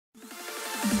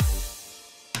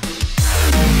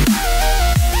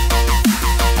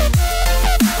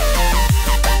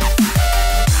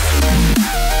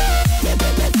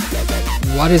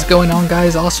What is going on,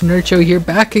 guys? FallenRedZeo here,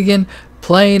 back again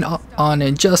playing on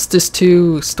Injustice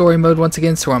 2 story mode once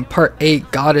again. So we're on part 8,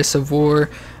 Goddess of War,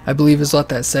 I believe is what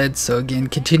that said. So again,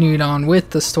 continuing on with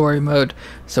the story mode.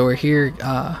 So we're here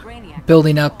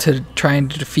building up to trying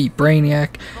to defeat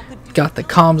Brainiac. Got the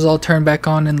comms all turned back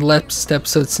on in the last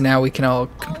episode, so now we can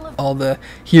all the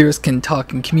heroes can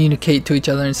talk and communicate to each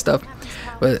other and stuff.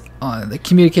 But the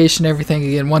communication, everything,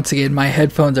 again, once again, my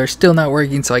headphones are still not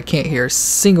working, so I can't hear a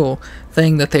single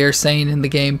thing that they are saying in the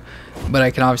game. But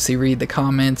I can obviously read the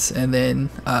comments, and then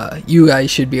you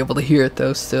guys should be able to hear it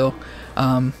though still.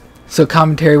 So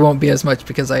commentary won't be as much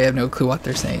because I have no clue what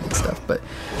they're saying and stuff. But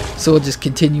so we'll just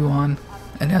continue on,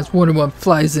 and as Wonder Woman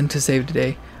flies in to save the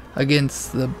day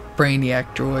against the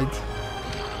Brainiac droids.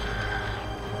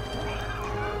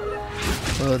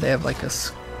 Oh, they have like a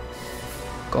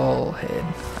skull head.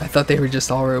 I thought they were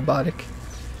just all robotic.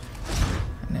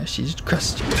 And now she's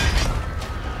crushed you.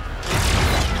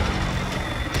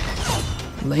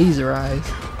 Laser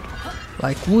eyes.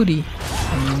 Like Woody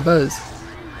and Buzz.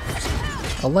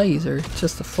 A laser,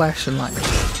 just a flashing light.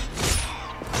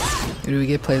 Who do we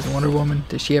get to play as Wonder Woman?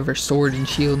 Does she have her sword and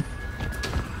shield?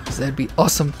 Because that'd be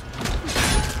awesome.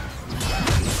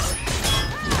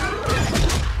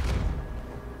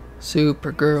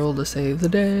 Supergirl to save the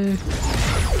day.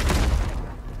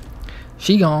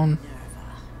 She gone.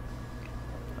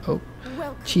 Oh,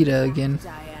 Cheetah again.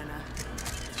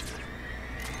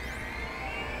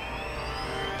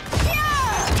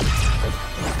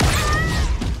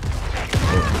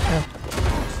 Oh,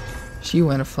 she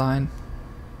went a-flying.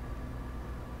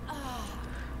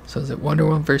 So is it Wonder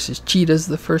Woman versus Cheetah's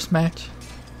the first match?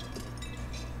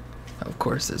 Of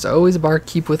course, there's always a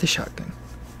barkeep with a shotgun.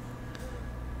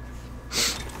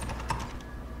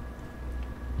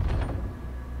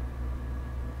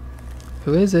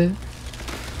 Who is it?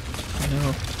 I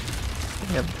know.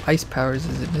 They have ice powers.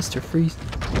 Is it Mr. Freeze?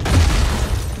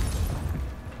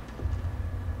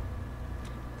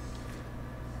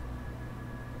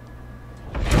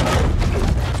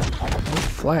 Oh,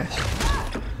 Flash.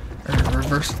 Or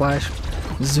Reverse Flash.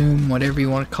 Zoom, whatever you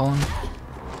want to call him.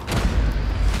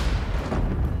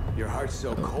 Your heart's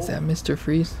so cold. Is that Mr.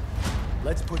 Freeze?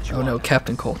 Let's put you oh no,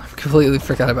 Captain Cold. I completely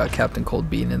forgot about Captain Cold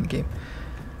being in the game.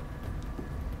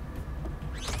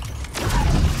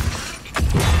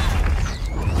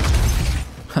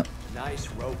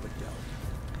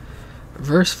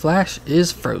 Reverse Flash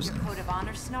is frozen. Code of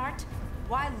honor, Snart?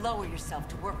 Why lower yourself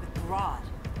to work with Grodd?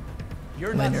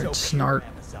 You're Leonard not so Snart.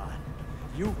 Amazon.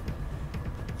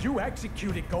 You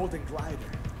executed Golden Glider.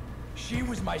 She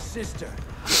was my sister.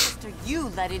 Sister you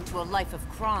led into a life of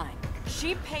crime.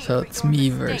 She paid So for it's your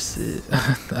me mistakes.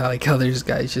 versus I like how there's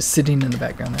guys just sitting in the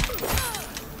background there.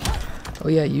 Oh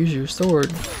yeah, use your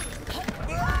sword.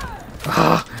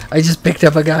 Ah, I just picked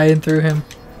up a guy and threw him.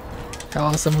 How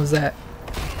awesome was that?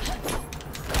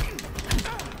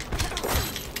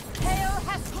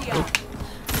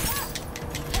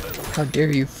 How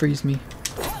dare you freeze me?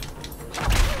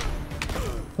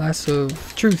 Lasso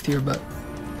of truth, your butt.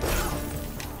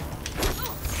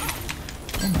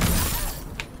 Oh my God.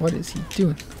 What is he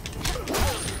doing?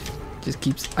 Just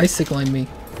keeps icicling me.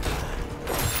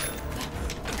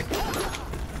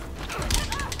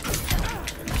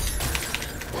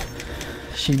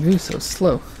 She moves so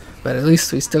slow, but at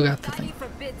least we still got the thing.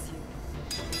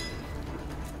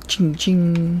 Ching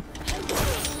ching.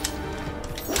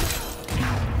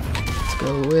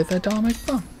 Go with atomic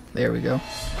bomb. There we go.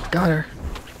 Got her.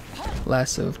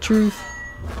 Lasso of truth.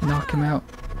 Knock him out.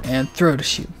 And throw to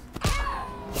shoot.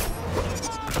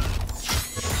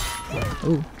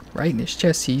 Oh, right in his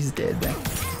chest. He's dead then.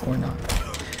 Or not.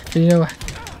 But you know,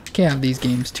 can't have these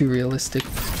games too realistic.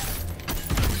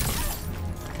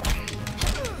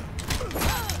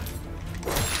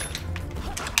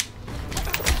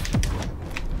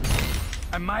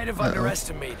 I might have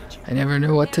underestimated you. I never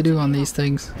know what to do on these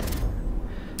things.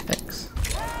 X.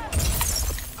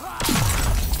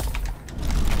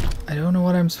 I don't know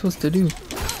what I'm supposed to do.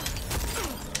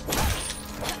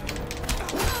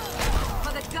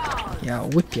 Yeah, I'll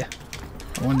whip ya.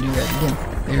 I want to do that again.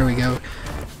 There we go.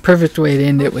 Perfect way to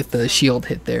end it with the shield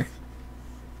hit there.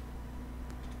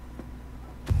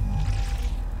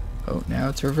 Oh, now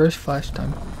it's reverse flash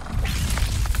time.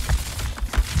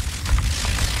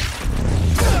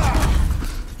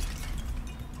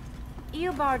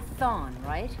 Eobard Thawne,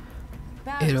 right?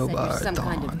 Eobard Some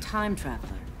kind Thawne. of time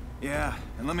traveler. Yeah,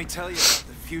 and let me tell you about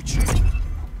the future.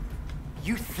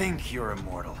 You think you're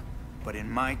immortal, but in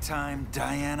my time,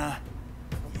 Diana,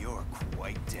 you're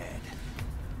quite dead.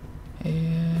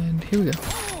 And here we go.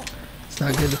 It's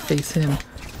not good to face him.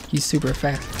 He's super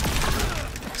fast.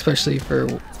 Especially for,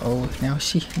 oh, now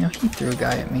he threw a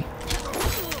guy at me.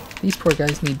 These poor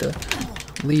guys need to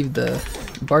leave the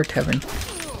bar tavern.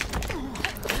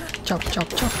 Chop, chop,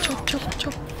 chop, chop, chop,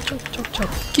 chop, chop, chop, chop,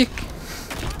 kick.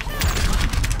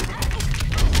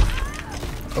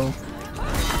 Oh.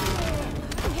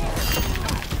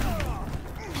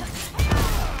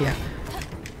 Yeah.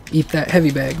 Eat that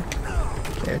heavy bag.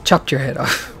 Yeah, chopped your head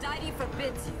off.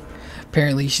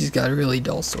 Apparently she's got a really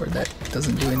dull sword that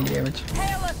doesn't do any damage.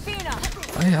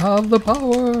 I have the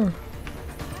power!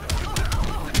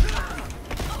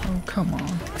 Oh, come on.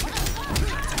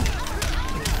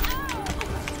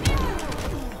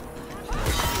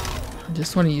 I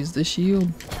just want to use the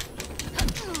shield.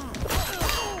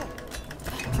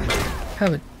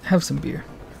 Have some beer.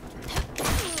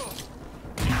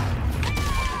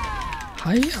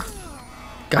 Hiya!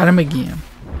 Got him again.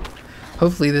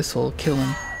 Hopefully this will kill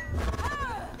him.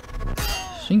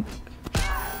 Shink.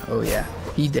 Oh yeah,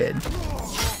 he dead.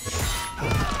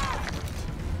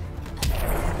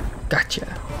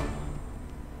 Gotcha.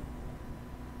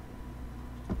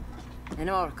 An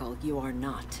oracle you are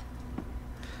not.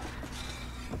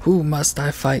 Who must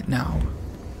I fight now?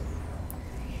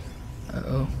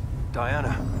 Uh-oh.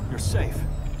 Diana, you're safe.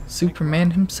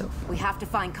 Superman himself. We have to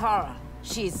find Kara.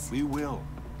 She's... We will.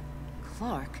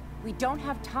 Clark, we don't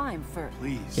have time for...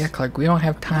 Please. Yeah, Clark, we don't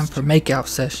have time for makeout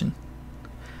session.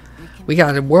 We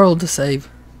got a world to save.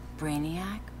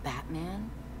 Brainiac, Batman,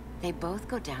 they both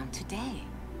go down today.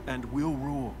 And we'll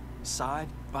rule, side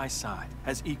by side,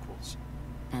 as equals.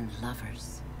 And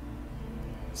lovers.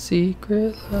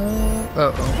 Secret love.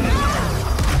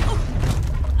 Uh-oh.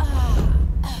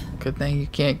 Good thing you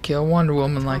can't kill Wonder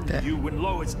Woman like that. You when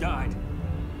Lois died.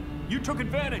 You took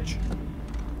advantage.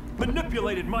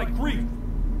 Manipulated my grief.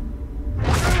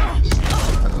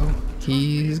 Uh-oh.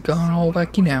 He's gone all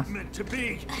wacky now. Meant to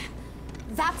be.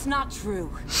 That's not true.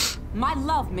 My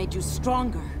love made you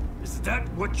stronger. Is that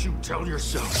what you tell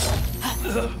yourself?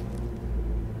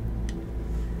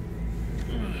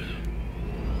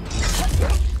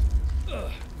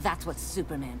 That's what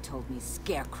Superman told me,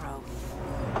 Scarecrow.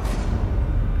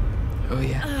 Oh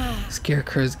yeah.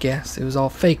 Scarecrow's gas. It was all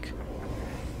fake.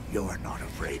 You're not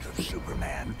afraid of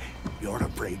Superman. You're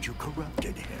afraid you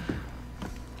corrupted him.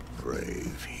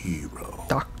 Brave hero.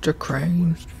 Dr. Crane.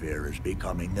 Worst fear is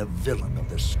becoming the villain of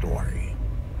the story.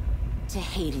 To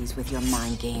Hades with your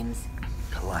mind games.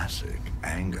 Classic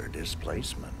anger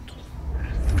displacement.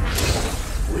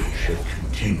 We should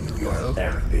continue your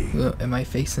therapy. Am I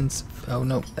facing... Oh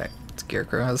no, that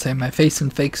Scarecrow. I was saying, am I facing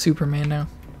fake Superman now?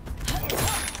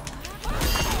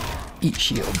 Eat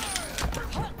shield.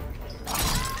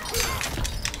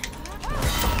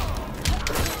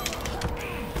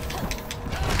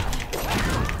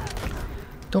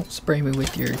 Don't spray me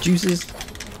with your juices.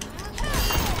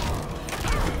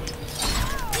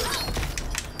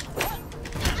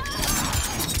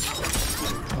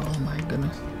 Oh my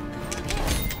goodness.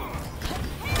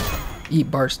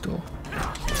 Eat Barstool.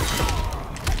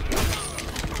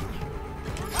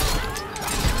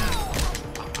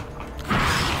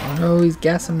 Oh no, he's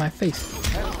gassing my face.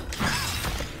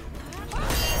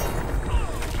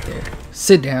 There.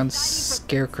 Sit down,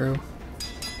 Scarecrow.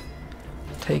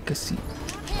 Take a seat.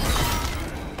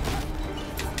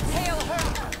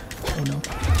 Oh no.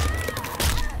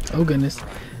 Oh goodness.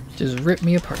 Just ripped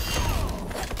me apart.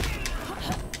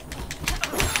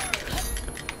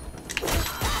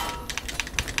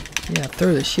 Yeah,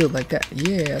 throw the shield like that.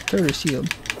 Yeah, throw the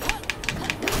shield.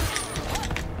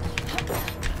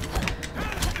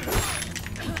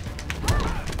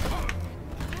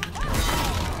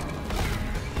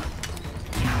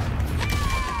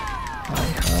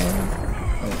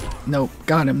 Oh, nope.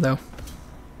 Got him though.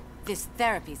 This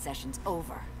therapy session's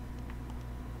over.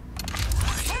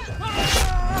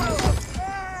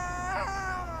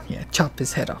 Yeah, chop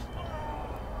his head off.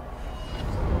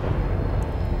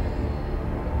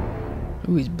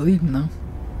 Ooh, he's bleeding though.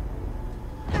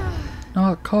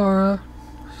 Not Kara.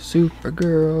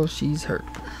 Supergirl, she's hurt.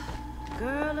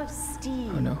 Girl of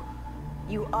steel. Oh no.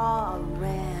 You are a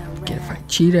rare. Gotta fight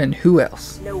Cheetah and who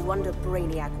else? No wonder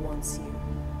Brainiac wants you.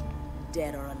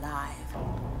 Dead or alive.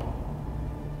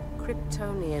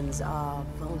 Kryptonians are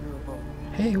vulnerable.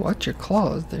 Hey, watch your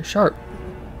claws, they're sharp.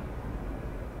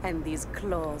 And these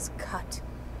claws cut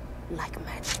like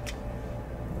magic.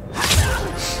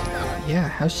 Yeah,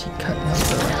 how's she cutting up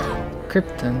the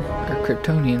Krypton, or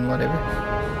Kryptonian, whatever.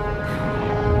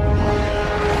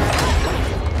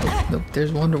 Look,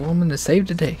 there's Wonder Woman to save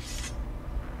the day.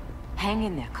 Hang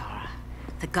in there, Kara.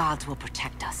 The gods will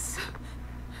protect us.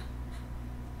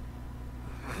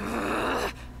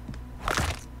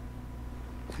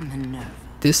 Minerva.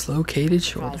 dislocated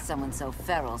Try shoulder. someone so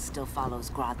feral still follows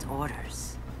Grodd's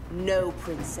orders. No,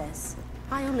 princess.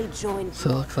 I only joined. So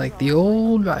it looks like the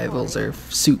old rivals are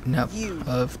suiting up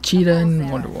of Cheetah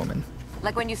and Wonder Woman.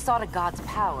 Like when you sought a god's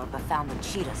power but found the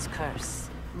cheetah's curse.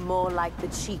 More like the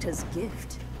cheetah's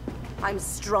gift. I'm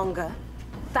stronger,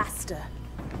 faster,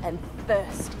 and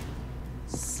thirsty.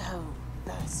 So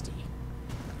thirsty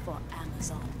for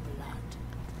Amazon blood.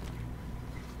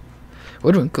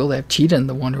 Would have been cool to have Cheetah in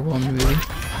the Wonder Woman movie.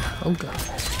 Oh god,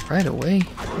 right away.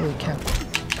 Holy cow.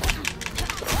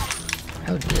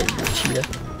 How dare you, Cheetah.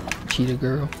 Cheetah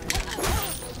girl.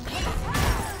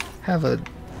 Have a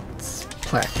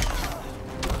plaque.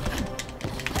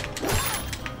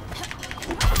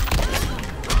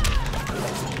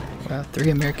 Wow, 3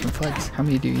 American flags. How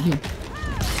many do you need?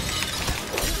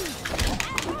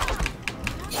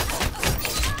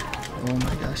 Oh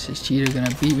my gosh, is Cheetah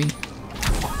gonna beat me?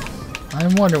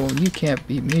 I'm Wonder Woman, you can't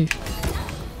beat me.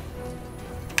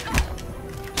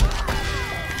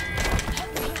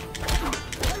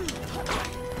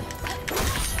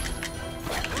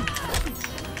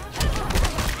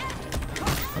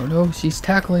 Oh no, she's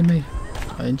tackling me.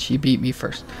 And she beat me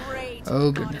first.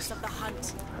 Oh goodness.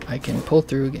 I can pull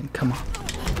through again, come on.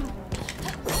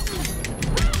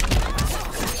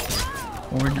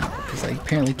 Or not, because I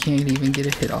apparently can't even get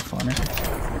a hit off on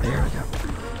her. There we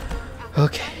go.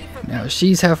 Okay, now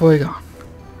she's halfway gone.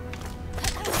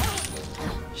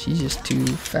 She's just too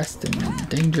fast and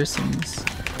dangerous and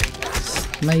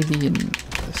snivy and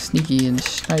sneaky and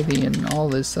snivy and all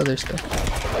this other stuff.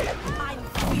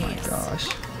 Oh my gosh.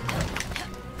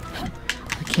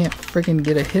 I can't freaking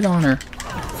get a hit on her.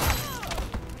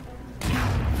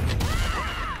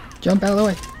 Jump out of the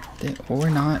way. Or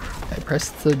not. I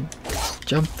pressed the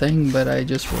jump thing, but I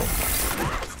just rolled.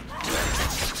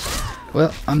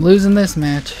 Well, I'm losing this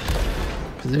match.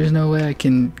 Because there's no way I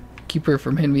can keep her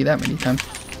from hitting me that many times.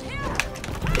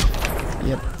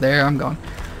 Yep, there, I'm gone.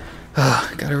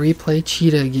 Gotta replay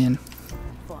Cheetah again.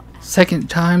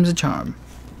 Second time's a charm.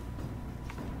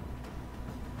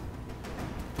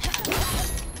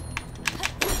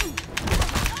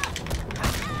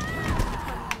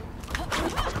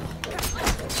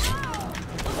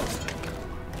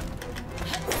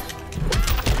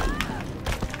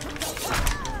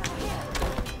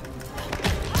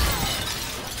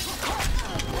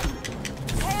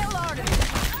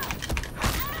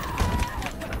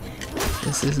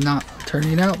 This is not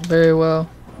turning out very well.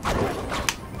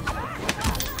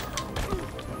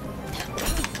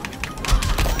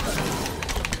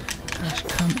 Gosh,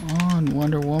 come on,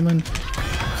 Wonder Woman.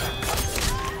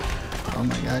 Oh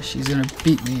my gosh, she's gonna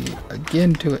beat me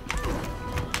again to it.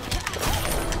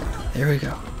 There we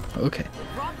go. Okay.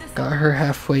 Got her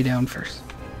halfway down first.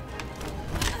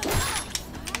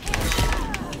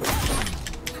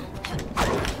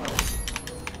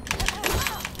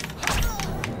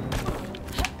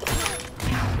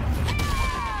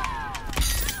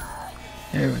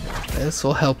 There we go. This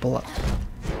will help a lot.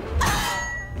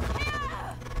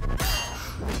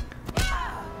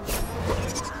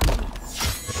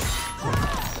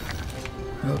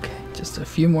 Okay, just a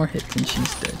few more hits and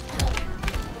she's dead.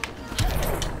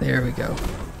 There we go.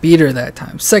 Beat her that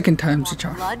time. Second time's a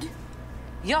charm. Blood?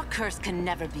 Your curse can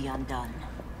never be undone.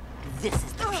 This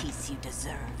is the peace you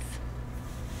deserve.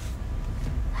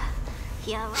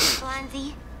 You alright,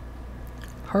 Blondie?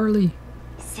 Harley.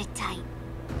 Sit tight.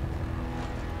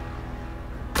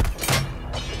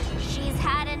 She's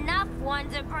had enough,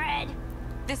 Wonder Bread.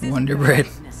 This is Wonder Bread.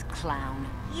 business, clown.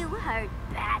 You heard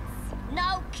bats.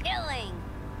 No killing.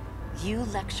 You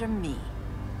lecture me.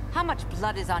 How much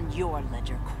blood is on your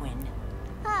ledger, Quinn?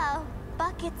 Oh,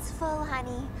 buckets full,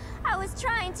 honey. I was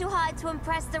trying too hard to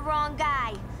impress the wrong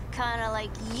guy. Kinda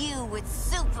like you with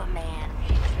Superman.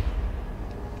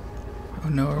 Oh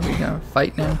no, are we gonna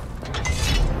fight now?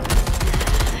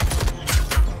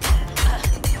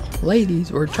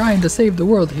 Ladies, we're trying to save the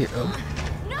world here. Oh,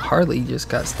 Harley just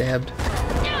got stabbed.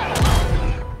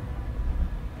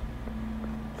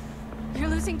 You're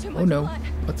losing too much Oh no, blood.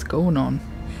 what's going on?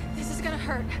 This is gonna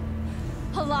hurt.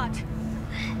 A lot.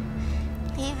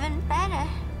 Even better.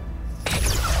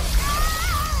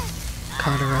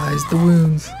 Cauterize the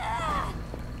wounds.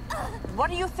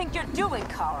 What do you think you're doing,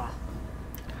 Kara?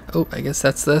 Oh, I guess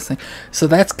that's the thing. So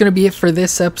that's going to be it for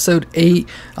this episode 8,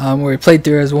 where we played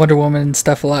through as Wonder Woman and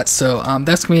stuff a lot. So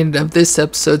that's going to be the end of this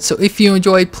episode. So if you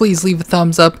enjoyed, please leave a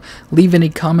thumbs up, leave any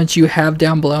comments you have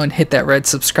down below, and hit that red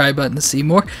subscribe button to see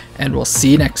more. And we'll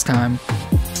see you next time.